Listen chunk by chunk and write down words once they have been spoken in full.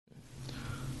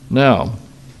Now,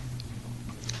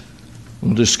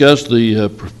 we'll discuss the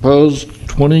proposed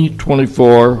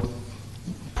 2024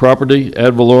 property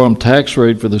ad valorem tax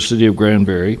rate for the City of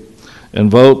Granbury and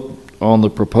vote on the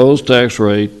proposed tax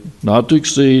rate not to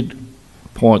exceed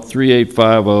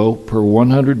 0.3850 per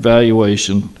 100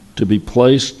 valuation to be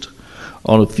placed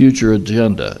on a future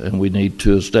agenda. And we need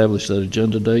to establish that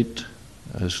agenda date,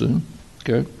 I assume.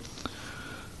 Okay.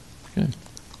 Okay.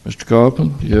 Mr.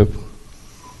 Coppin, you have.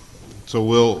 So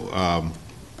we'll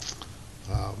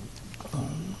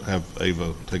have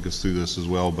Ava take us through this as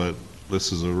well, but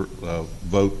this is a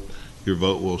vote. Your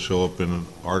vote will show up in an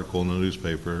article in the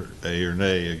newspaper, A or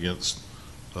nay, against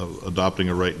adopting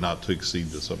a rate not to exceed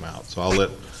this amount. So I'll let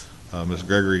Ms.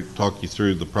 Gregory talk you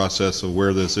through the process of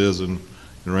where this is in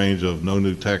range of no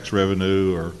new tax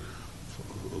revenue or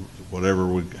whatever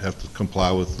we have to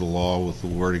comply with the law with the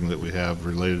wording that we have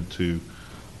related to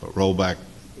rollback,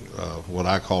 what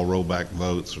I call rollback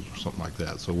votes or something like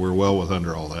that. So we're well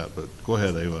under all that, but go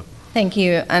ahead, Ava. Thank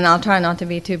you, and I'll try not to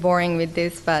be too boring with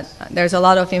this, but there's a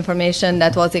lot of information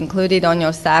that was included on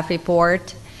your staff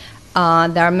report.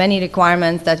 There are many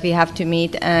requirements that we have to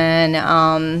meet,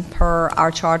 and per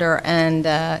our charter and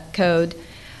code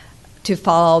to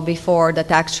follow before the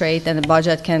tax rate and the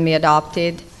budget can be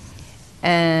adopted.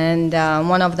 And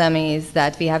one of them is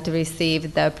that we have to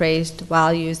receive the appraised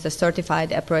values, the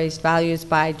certified appraised values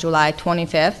by July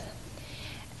 25th.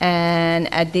 And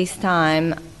at this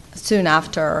time, soon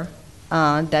after,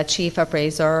 the chief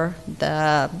appraiser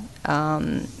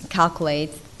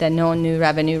calculates the no new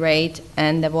revenue rate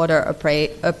and the voter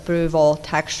approval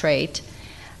tax rate.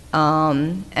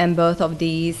 And both of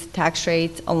these tax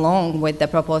rates, along with the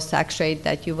proposed tax rate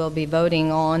that you will be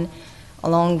voting on,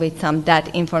 along with some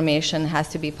debt information, has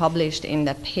to be published in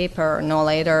the paper no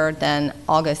later than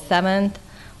August 7th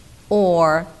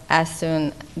or as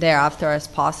soon thereafter as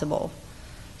possible.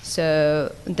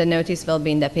 So the notice will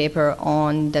be in the paper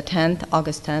on the 10th,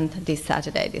 August 10th,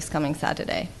 this coming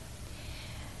Saturday.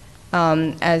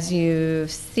 As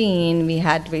you've seen, we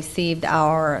had received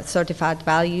our certified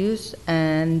values,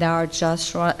 and they are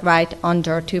just right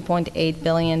under $2.8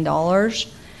 billion.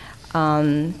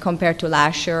 Compared to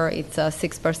last year, it's a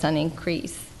 6%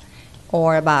 increase,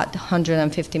 or about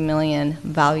 $150 million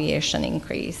valuation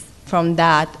increase. From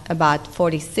that, about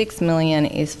 $46 million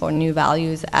is for new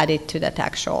values added to the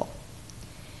tax roll.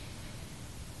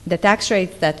 The tax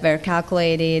rates that were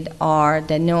calculated are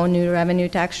the no new revenue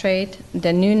tax rate.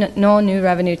 The no new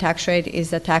revenue tax rate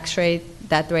is the tax rate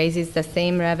that raises the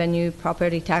same revenue,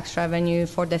 property tax revenue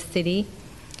for the city,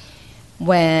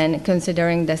 when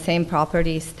considering the same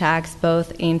properties taxed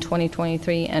both in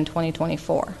 2023 and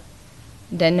 2024.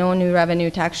 The no new revenue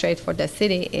tax rate for the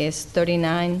city is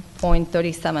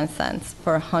 39.37 cents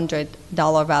per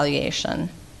 $100 valuation.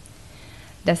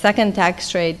 The second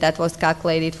tax rate that was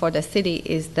calculated for the city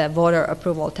is the voter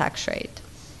approval tax rate.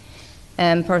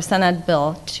 And per Senate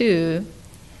Bill 2,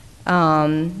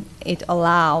 it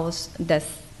allows the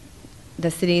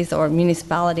cities or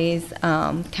municipalities,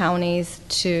 counties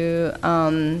to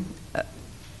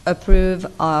approve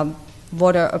a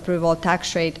voter approval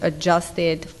tax rate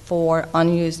adjusted for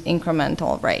unused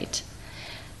incremental rate.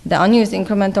 The unused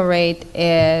incremental rate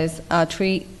is a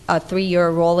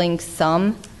three-year rolling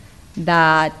sum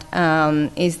that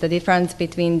is the difference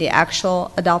between the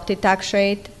actual adopted tax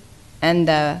rate and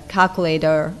the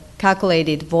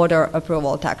calculated voter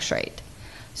approval tax rate.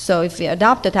 So if we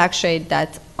adopt a tax rate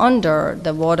that's under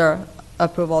the voter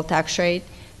approval tax rate,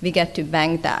 we get to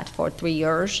bank that for 3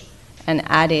 years and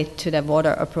add it to the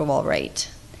voter approval rate.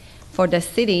 For the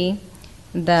city,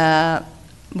 the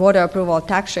voter approval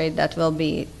tax rate that will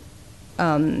be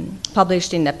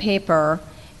published in the paper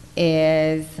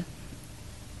is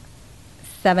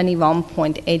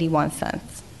 71.81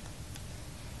 cents.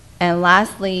 And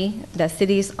lastly, the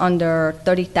cities under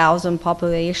 30,000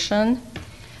 population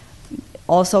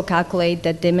also calculate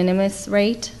the de minimis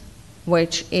rate,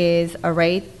 which is a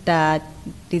rate that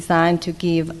designed to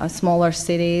give smaller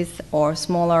cities or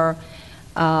smaller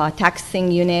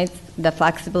taxing units the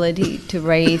flexibility to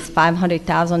raise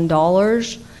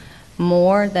 $500,000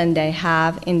 more than they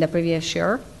have in the previous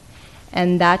year.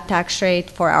 And that tax rate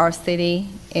for our city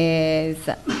is,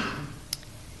 let me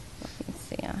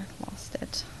see, I lost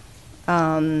it,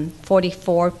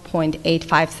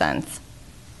 44.85 cents.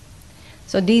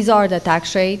 So these are the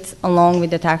tax rates, along with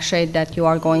the tax rate that you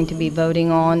are going to be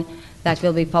voting on that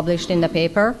will be published in the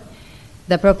paper.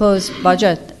 The proposed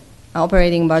budget,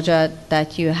 operating budget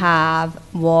that you have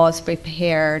was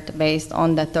prepared based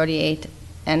on the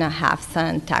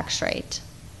 38.5 tax rate.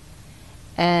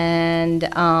 And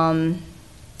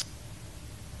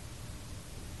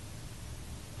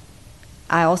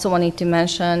I also wanted to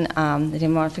mention, I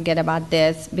didn't want to forget about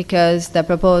this, because the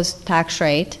proposed tax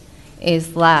rate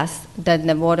is less than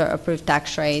the voter-approved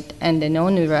tax rate and the no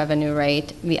new revenue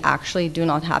rate. We actually do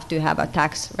not have to have a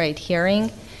tax rate hearing.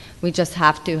 We just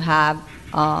have to have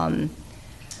a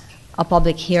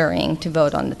public hearing to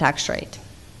vote on the tax rate.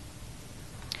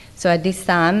 So at this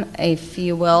time, if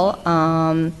you will,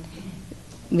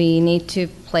 we need to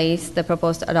place the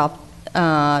proposed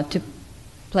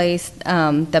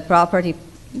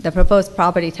the proposed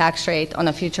property tax rate on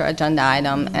a future agenda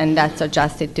item, and that's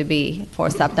adjusted to be for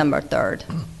September 3rd.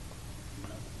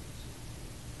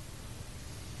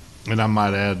 And I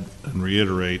might add and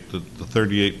reiterate that the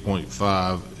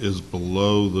 38.5 is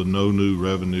below the no new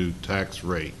revenue tax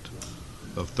rate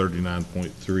of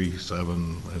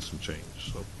 39.37 and some change.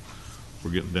 So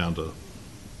we're getting down to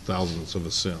thousandths of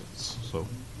a cents. So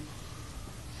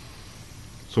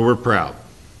we're proud.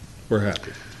 We're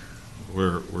happy.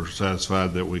 We're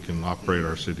satisfied that we can operate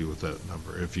our city with that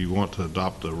number. If you want to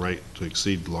adopt a rate to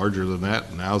exceed larger than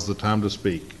that, now's the time to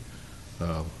speak.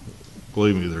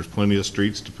 Believe me, there's plenty of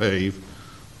streets to pave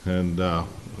and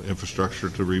infrastructure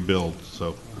to rebuild,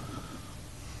 so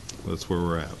that's where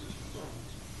we're at.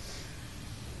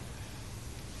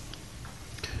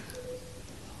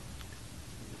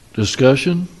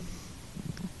 Discussion?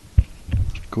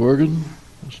 Mr. Corrigan?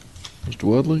 Mr.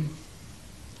 Wadley?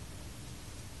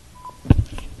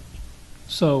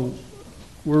 So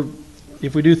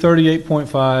if we do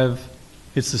 38.5,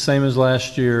 it's the same as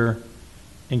last year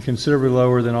and considerably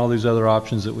lower than all these other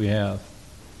options that we have.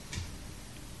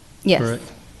 Yes.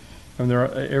 Correct? I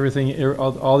mean,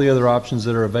 all the other options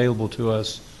that are available to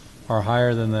us are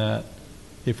higher than that.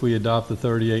 If we adopt the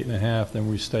 38.5, then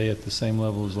we stay at the same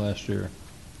level as last year.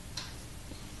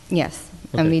 Yes,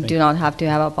 Okay, and we thank do you. not have to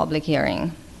have a public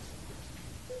hearing.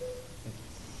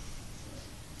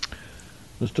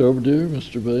 Mr. Overdue,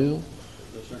 Mr. Vail?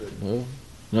 No,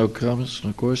 no comments,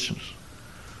 no questions?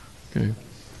 Okay.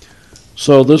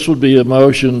 So this would be a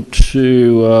motion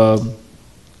to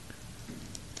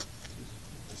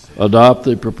adopt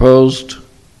the proposed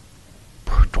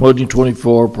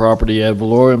 2024 property ad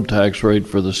valorem tax rate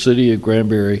for the City of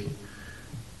Granbury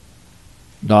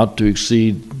not to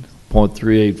exceed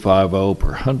 .3850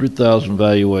 per 100,000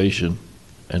 valuation,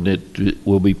 and it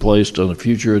will be placed on a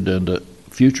future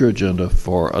agenda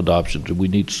for adoption. Do we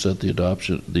need to set the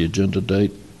agenda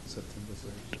date? September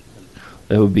 3rd.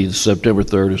 That would be the September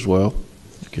 3rd as well?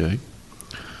 Okay.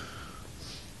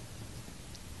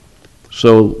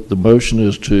 So the motion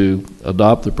is to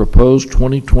adopt the proposed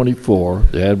 2024,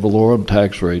 the ad valorem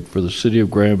tax rate for the City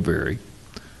of Granbury,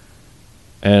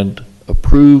 and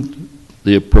approve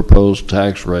the proposed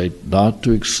tax rate not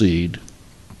to exceed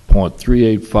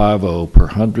 .3850 per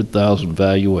 100,000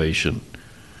 valuation,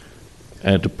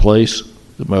 and to place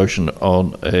the motion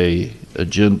on the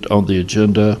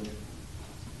agenda,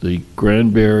 the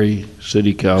Granbury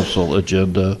City Council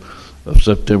agenda of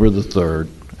September the 3rd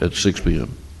at 6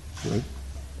 p.m. Right?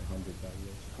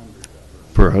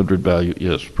 Per 100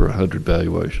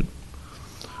 valuation.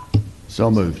 So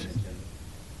moved.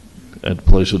 And to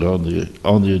place it on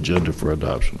the agenda for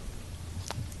adoption.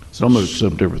 So moved.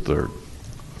 September 3rd.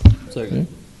 Second.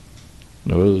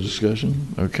 No other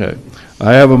discussion? Okay.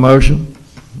 I have a motion,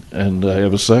 and I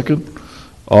have a second.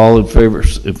 All in favor,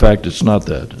 in fact, it's not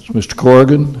that. It's Mr.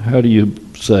 Corrigan. How do you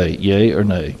say, yay or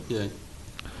nay? Yay.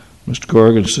 Mr.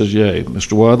 Corrigan says yay.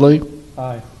 Mr. Wadley?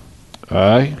 Aye.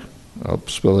 Aye. I'll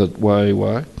spell it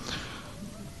Y-A-Y.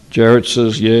 Jarrett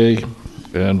says yay.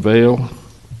 And Vale?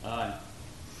 Aye.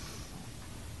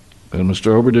 And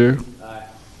Mr. Oberdehr? Aye.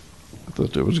 I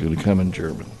thought that was going to come in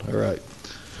German. All right.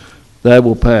 That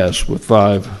will pass with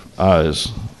 5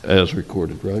 ayes as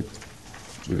recorded, right?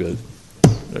 We got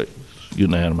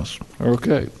unanimous.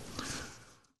 Okay.